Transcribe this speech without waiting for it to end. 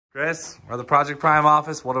Chris, we're at the Project Priime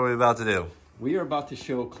office. What are we about to do? We are about to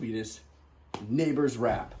show Cletus Neighbor's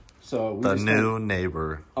wrap. So the new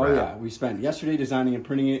neighbor. Oh wrap. Yeah, we spent yesterday designing and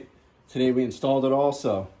printing it. Today we installed it all.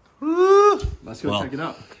 So let's go check it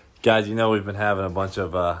out. Guys, you know we've been having a bunch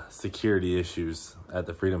of security issues at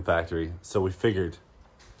the Freedom Factory, so we figured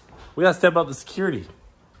we gotta step up the security.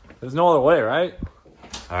 There's no other way, right?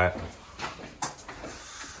 All right.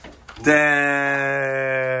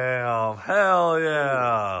 Damn! Hell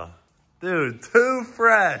yeah, dude! Too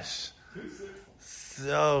fresh. Too sick.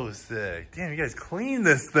 So sick. Damn, you guys cleaned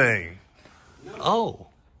this thing. No.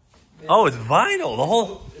 Oh, it's vinyl. The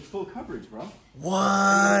whole. It's full coverage, bro.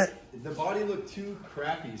 What? The body looked too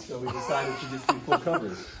crappy, so we decided to just do full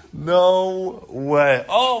coverage. No way.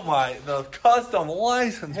 Oh my, the custom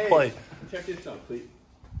license plate. Check this out, please.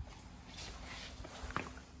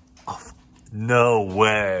 Oh, no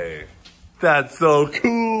way. That's so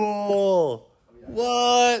cool.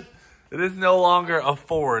 What? It is no longer a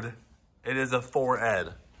Ford. It is a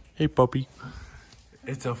 4Ed. Hey, puppy.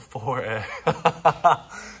 It's a 4Ed.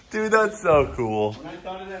 Dude, that's so cool. When I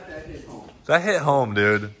thought of that, that hit home. That hit home,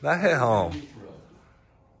 dude. That hit home.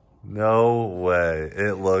 No way.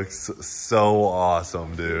 It looks so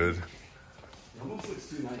awesome, dude. It almost looks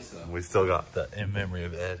too nice, though. We still got the in memory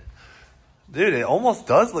of Ed. Dude, it almost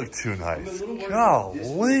does look too nice.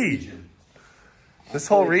 Golly. This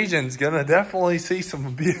whole region's gonna definitely see some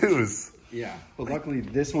abuse. Yeah, but luckily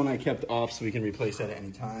this one I kept off so we can replace that at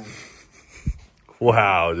any time.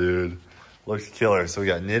 Wow, dude. Looks killer. So we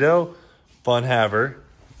got Nitto, Funhaver,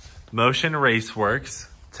 Motion Raceworks,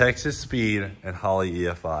 Texas Speed, and Holly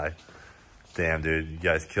EFI. Damn, dude, you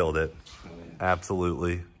guys killed it.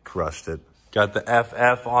 Absolutely crushed it. Got the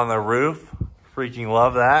FF on the roof. Freaking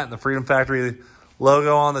love that. And the Freedom Factory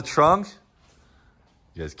logo on the trunk.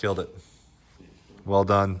 You guys killed it. Well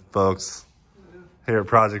done, folks. Here at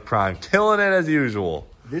Project Priime. Killing it as usual.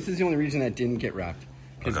 This is the only reason that didn't get wrapped.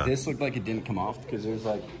 Because this looked like it didn't come off. Because there's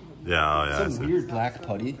like some weird black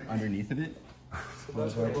putty underneath of it. So I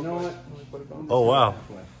was like, you know what? Oh, wow.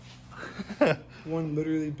 One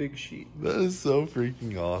literally big sheet. That is so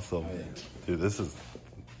freaking awesome. Oh, yeah. Dude, this is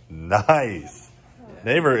nice.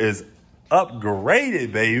 Yeah. Neighbor is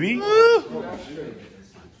upgraded, baby.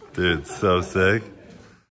 Dude, so sick.